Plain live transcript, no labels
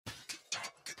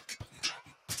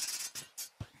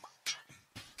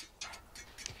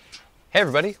Hey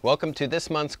everybody, welcome to this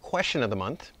month's question of the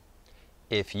month.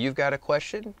 If you've got a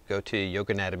question, go to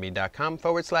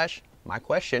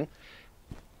yoganatomy.com/myquestion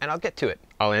and I'll get to it.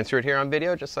 I'll answer it here on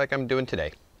video just like I'm doing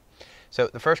today. So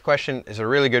the first question is a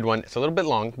really good one. It's a little bit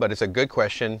long, but it's a good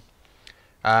question.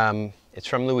 It's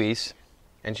from Louise,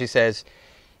 and she says,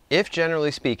 if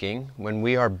generally speaking, when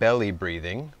we are belly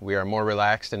breathing, we are more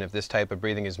relaxed, and if this type of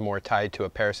breathing is more tied to a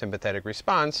parasympathetic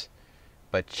response,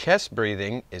 but chest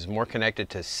breathing is more connected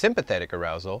to sympathetic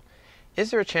arousal,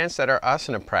 is there a chance that our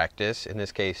asana practice, in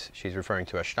this case she's referring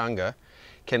to Ashtanga,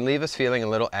 can leave us feeling a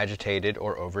little agitated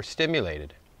or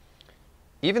overstimulated?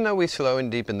 Even though we slow and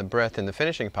deepen the breath in the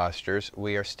finishing postures,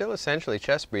 we are still essentially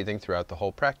chest breathing throughout the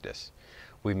whole practice.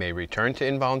 We may return to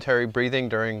involuntary breathing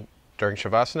during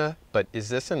Shavasana, but is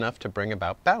this enough to bring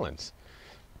about balance?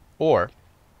 Or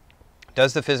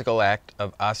does the physical act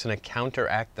of asana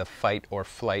counteract the fight or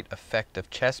flight effect of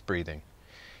chest breathing?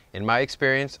 In my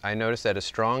experience, I notice that a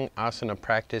strong asana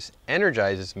practice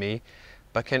energizes me,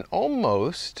 but can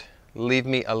almost leave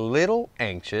me a little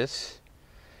anxious,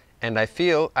 and I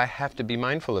feel I have to be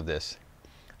mindful of this.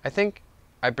 I think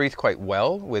I breathe quite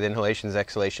well with inhalations,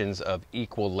 exhalations of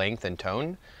equal length and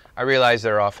tone. I realize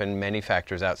there are often many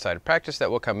factors outside of practice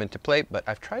that will come into play, but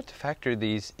I've tried to factor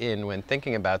these in when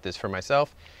thinking about this for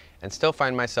myself and still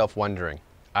find myself wondering.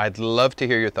 I'd love to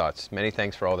hear your thoughts. Many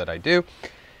thanks for all that I do.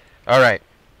 All right.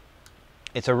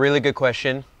 It's a really good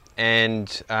question,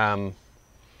 and we're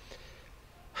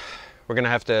going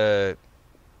to have to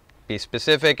be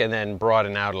specific and then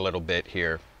broaden out a little bit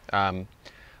here.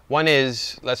 One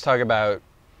is, let's talk about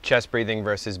chest breathing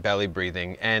versus belly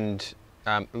breathing. And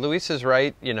Luis is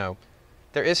right,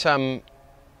 there is some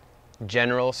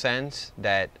general sense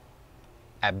that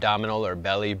abdominal or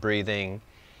belly breathing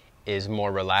is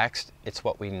more relaxed. It's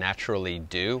what we naturally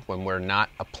do when we're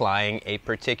not applying a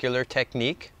particular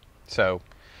technique. So,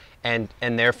 and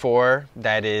therefore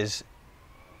that is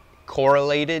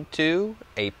correlated to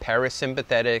a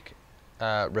parasympathetic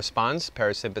response,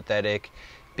 parasympathetic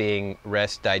being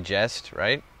rest, digest,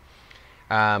 right?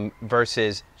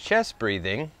 Versus chest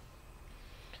breathing,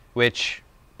 which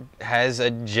has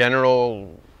a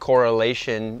general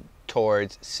correlation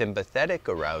towards sympathetic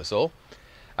arousal.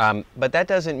 But that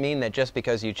doesn't mean that just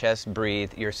because you chest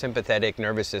breathe, your sympathetic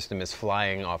nervous system is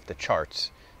flying off the charts.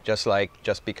 Just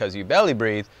because you belly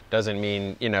breathe doesn't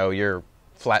mean, you're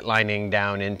flatlining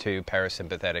down into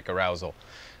parasympathetic arousal.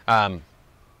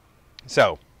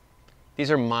 So these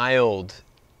are mild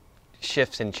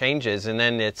shifts and changes, and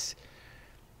then it's,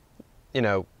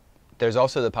 there's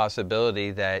also the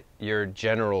possibility that your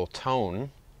general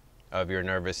tone of your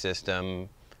nervous system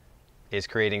is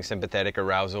creating sympathetic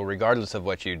arousal regardless of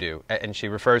what you do. And she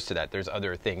refers to that. There's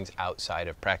other things outside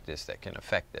of practice that can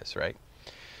affect this, right?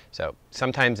 So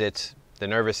sometimes it's the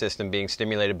nervous system being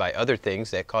stimulated by other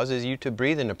things that causes you to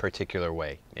breathe in a particular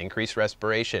way. Increased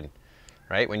respiration,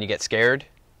 right? When you get scared,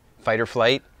 fight or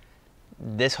flight,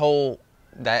 that whole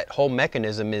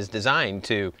mechanism is designed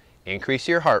to increase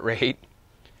your heart rate,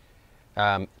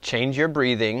 change your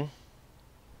breathing,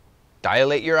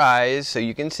 dilate your eyes so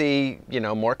you can see,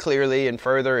 more clearly and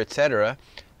further, etc.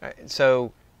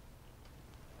 So,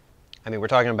 we're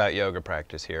talking about yoga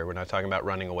practice here. We're not talking about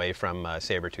running away from a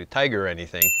saber-toothed tiger or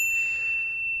anything.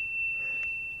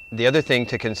 The other thing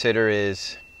to consider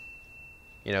is,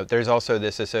 there's also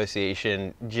this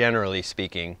association, generally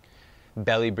speaking,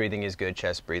 belly breathing is good,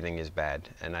 chest breathing is bad.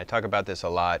 And I talk about this a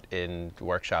lot in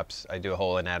workshops. I do a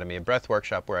whole anatomy of breath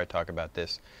workshop where I talk about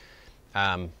this.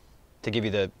 To give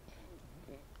you the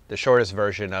shortest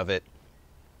version of it,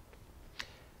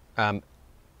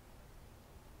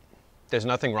 there's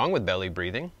nothing wrong with belly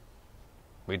breathing.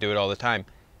 We do it all the time.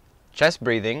 Chest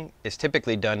breathing is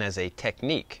typically done as a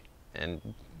technique,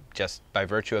 and just by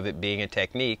virtue of it being a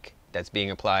technique that's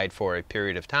being applied for a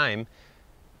period of time,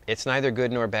 it's neither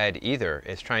good nor bad either.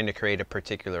 It's trying to create a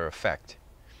particular effect.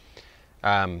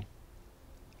 And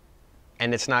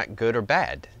it's not good or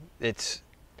bad. It's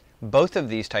both of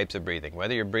these types of breathing,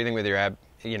 whether you're breathing with your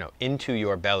into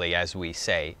your belly, as we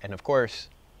say, and of course,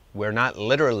 we're not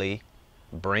literally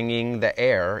bringing the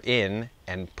air in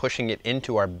and pushing it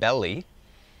into our belly,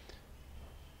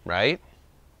 right?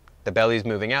 The belly's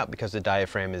moving out because the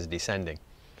diaphragm is descending.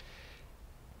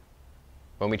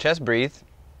 When we chest breathe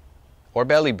or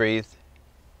belly breathe,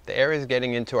 the air is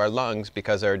getting into our lungs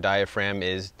because our diaphragm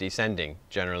is descending,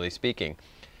 generally speaking.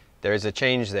 There is a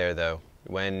change there, though.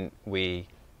 When we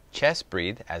chest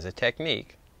breathe as a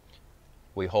technique,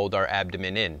 we hold our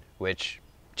abdomen in, which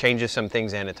changes some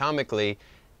things anatomically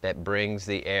that brings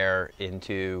the air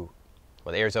into,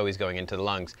 well, the air is always going into the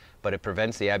lungs, but it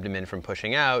prevents the abdomen from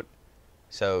pushing out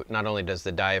So not only does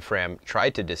the diaphragm try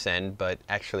to descend, but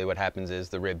actually what happens is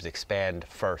the ribs expand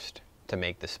first to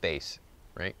make the space,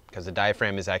 right? Because the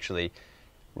diaphragm is actually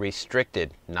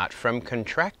restricted, not from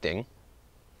contracting,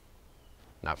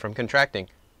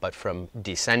 but from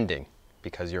descending,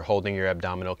 because you're holding your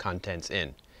abdominal contents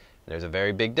in. There's a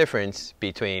very big difference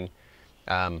between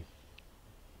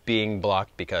being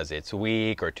blocked because it's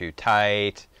weak or too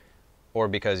tight, or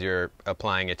because you're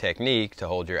applying a technique to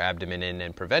hold your abdomen in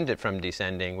and prevent it from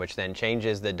descending, which then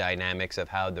changes the dynamics of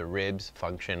how the ribs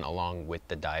function along with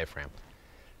the diaphragm.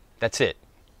 That's it.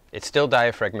 It's still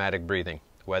diaphragmatic breathing,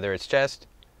 whether it's chest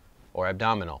or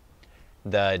abdominal.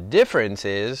 The difference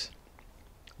is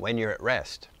when you're at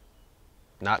rest,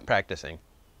 not practicing,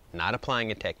 not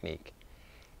applying a technique,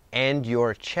 and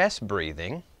your chest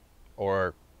breathing,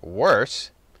 or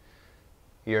worse,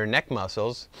 your neck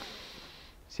muscles.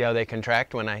 See how they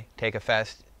contract when I take a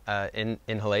fast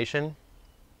inhalation?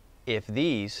 If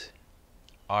these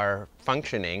are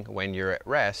functioning when you're at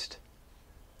rest,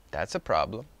 that's a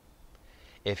problem.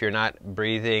 If you're not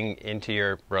breathing into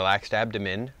your relaxed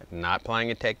abdomen, not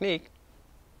applying a technique,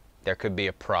 there could be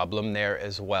a problem there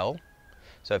as well.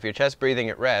 So if your chest breathing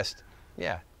at rest,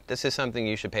 yeah, this is something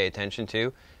you should pay attention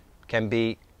to. Can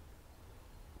be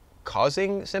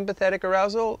causing sympathetic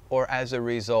arousal or as a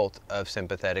result of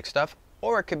sympathetic stuff.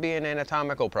 Or it could be an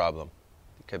anatomical problem.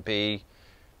 It could be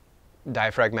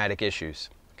diaphragmatic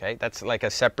issues. Okay, that's like a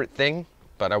separate thing,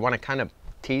 but I want to kind of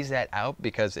tease that out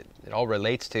because it all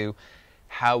relates to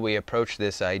how we approach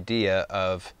this idea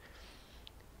of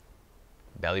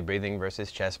belly breathing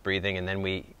versus chest breathing, and then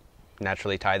we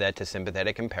naturally tie that to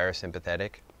sympathetic and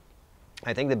parasympathetic.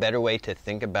 I think the better way to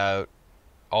think about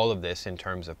all of this in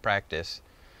terms of practice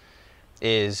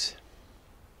is,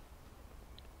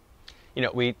 you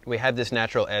know, we have this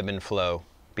natural ebb and flow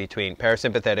between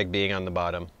parasympathetic being on the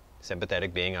bottom,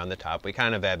 sympathetic being on the top. We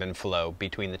kind of ebb and flow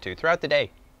between the two throughout the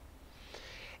day.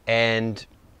 And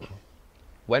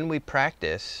when we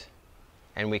practice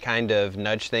and we kind of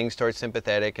nudge things towards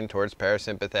sympathetic and towards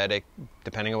parasympathetic,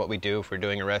 depending on what we do, if we're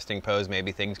doing a resting pose,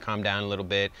 maybe things calm down a little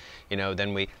bit, you know,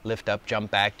 then we lift up,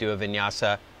 jump back, do a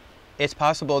vinyasa. It's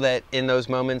possible that in those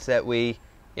moments that we,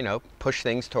 you know, push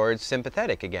things towards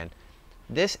sympathetic again.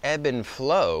 This ebb and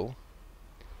flow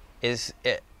is,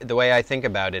 the way I think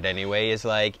about it anyway, is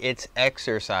like it's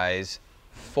exercise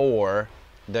for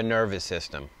the nervous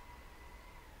system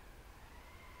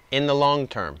in the long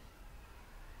term,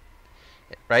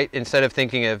 right? Instead of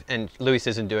thinking of, and Luis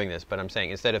isn't doing this, but I'm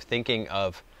saying instead of thinking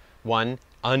of one,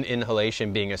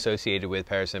 uninhalation being associated with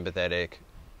parasympathetic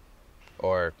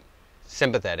or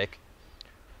sympathetic,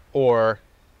 or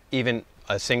even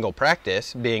a single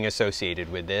practice being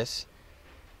associated with this,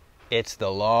 it's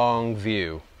the long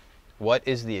view. What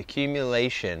is the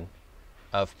accumulation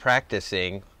of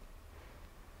practicing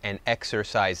and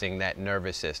exercising that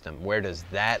nervous system? Where does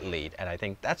that lead? And I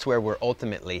think that's where we're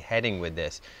ultimately heading with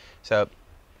this. So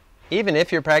even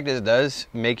if your practice does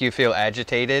make you feel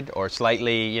agitated or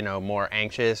slightly, you know, more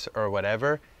anxious or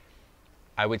whatever,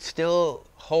 I would still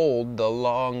hold the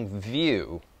long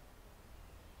view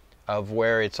of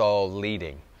where it's all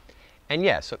leading. And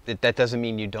yes, that doesn't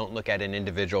mean you don't look at an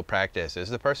individual practice. Is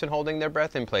the person holding their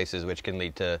breath in places which can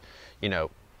lead to, you know,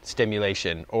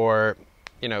 stimulation? Or,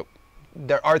 you know,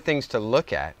 there are things to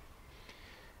look at.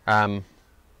 You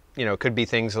know, it could be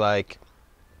things like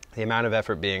the amount of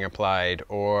effort being applied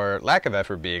or lack of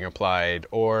effort being applied,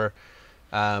 or,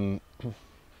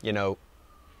 you know,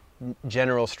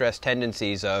 general stress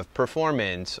tendencies of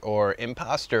performance or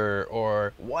imposter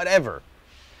or whatever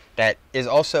that is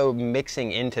also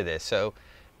mixing into this. So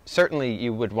certainly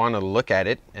you would want to look at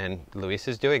it, and Luis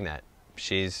is doing that.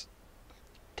 She's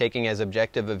taking as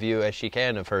objective a view as she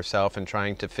can of herself and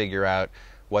trying to figure out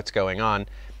what's going on.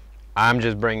 I'm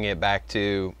just bringing it back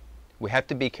to, we have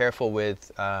to be careful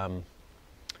with the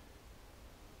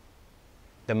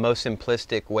most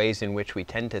simplistic ways in which we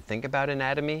tend to think about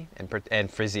anatomy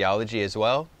and physiology as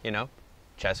well. You know,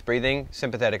 chest breathing,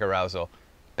 sympathetic arousal.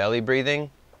 Belly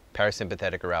breathing,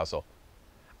 parasympathetic arousal.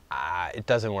 It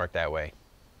doesn't work that way.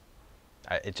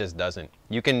 It just doesn't.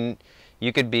 You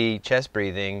could be chest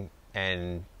breathing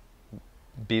and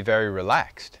be very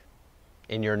relaxed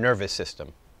in your nervous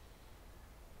system,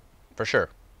 for sure.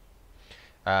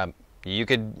 You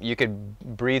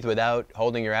could breathe without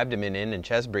holding your abdomen in and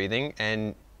chest breathing,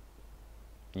 and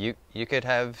you could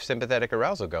have sympathetic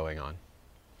arousal going on.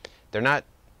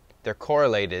 They're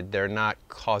correlated. They're not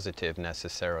causative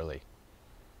necessarily.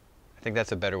 I think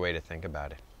that's a better way to think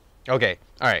about it. Okay,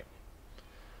 all right.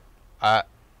 I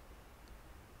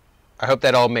hope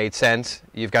that all made sense.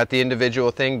 You've got the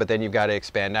individual thing, but then you've got to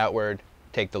expand outward,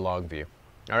 take the long view.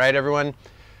 All right, everyone.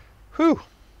 Whew.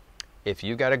 If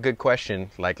you got a good question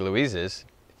like Louise's,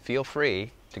 feel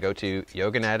free to go to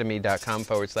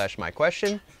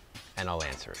yoganatomy.com/myquestion, and I'll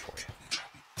answer it for you.